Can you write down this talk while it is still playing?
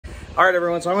All right,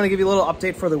 everyone, so I'm going to give you a little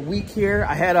update for the week here.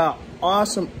 I had a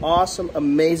awesome,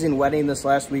 amazing wedding this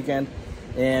last weekend,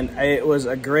 and it was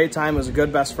a great time. It was a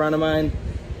good best friend of mine,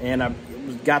 and I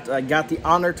got the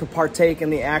honor to partake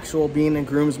in the actual being a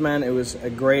groomsman. It was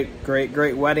a great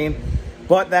wedding.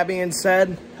 But that being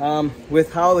said,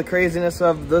 with how the craziness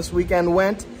of this weekend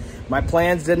went, my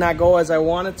plans did not go as I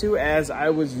wanted to, as I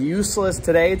was useless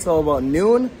today till about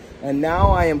noon. And now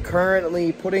I am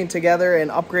currently putting together and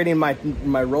upgrading my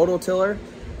rototiller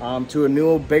to a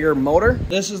new, bigger motor.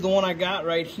 This is the one I got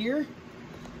right here.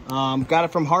 Got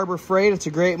it from Harbor Freight. It's a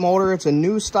great motor. It's a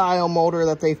new style motor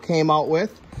that they've came out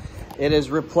with. It is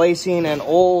replacing an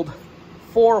old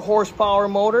 4 horsepower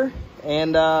motor.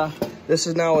 And this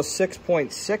is now a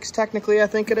 6.6 technically, I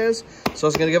think it is. So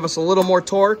it's gonna give us a little more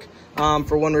torque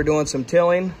for when we're doing some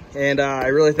tilling. And I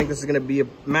really think this is gonna be a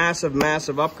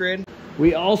massive upgrade.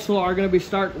 We also are going to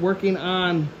be working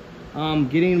on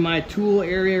getting my tool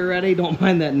area ready. Don't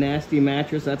mind that nasty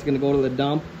mattress. That's going to go to the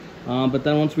dump. But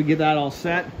then once we get that all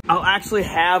set, I'll actually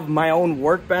have my own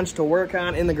workbench to work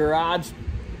on in the garage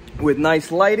with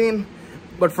nice lighting.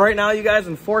 But for right now, you guys,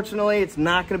 unfortunately, it's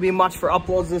not going to be much for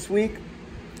uploads this week.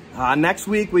 Next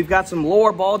week, we've got some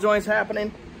lower ball joints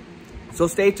happening. So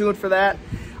stay tuned for that.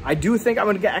 I do think I'm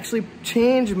going to actually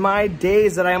change my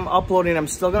days that I am uploading. I'm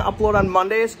still going to upload on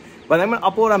Mondays, but I'm going to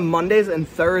upload on Mondays and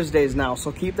Thursdays now.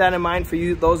 So keep that in mind for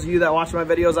you, those of you that watch my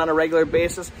videos on a regular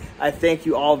basis. I thank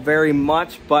you all very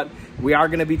much, but we are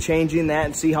going to be changing that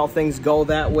and see how things go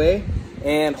that way.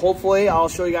 And hopefully I'll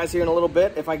show you guys here in a little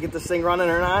bit if I get this thing running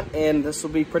or not. And this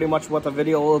will be pretty much what the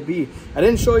video will be. I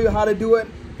didn't show you how to do it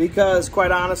because,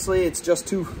 quite honestly, it's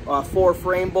just 4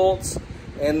 frame bolts.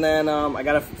 And then I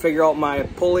got to figure out my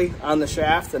pulley on the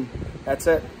shaft, and that's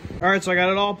it. All right, so I got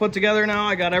it all put together now.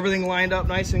 I got everything lined up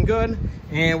nice and good.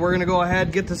 And we're going to go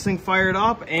ahead, get this thing fired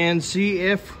up, and see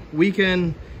if we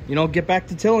can, you know, get back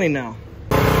to tilling now.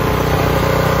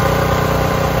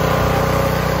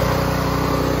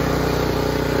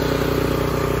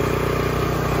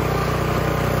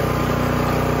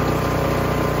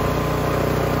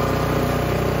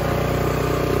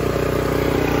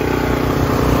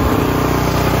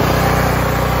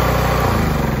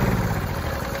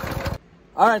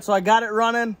 All right, so I got it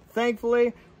running, thankfully.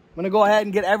 I'm gonna go ahead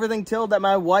and get everything tilled that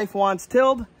my wife wants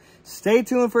tilled. Stay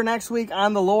tuned for next week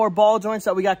on the lower ball joints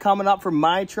that we got coming up for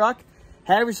my truck.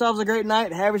 Have yourselves a great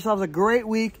night, have yourselves a great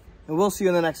week, and we'll see you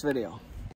in the next video.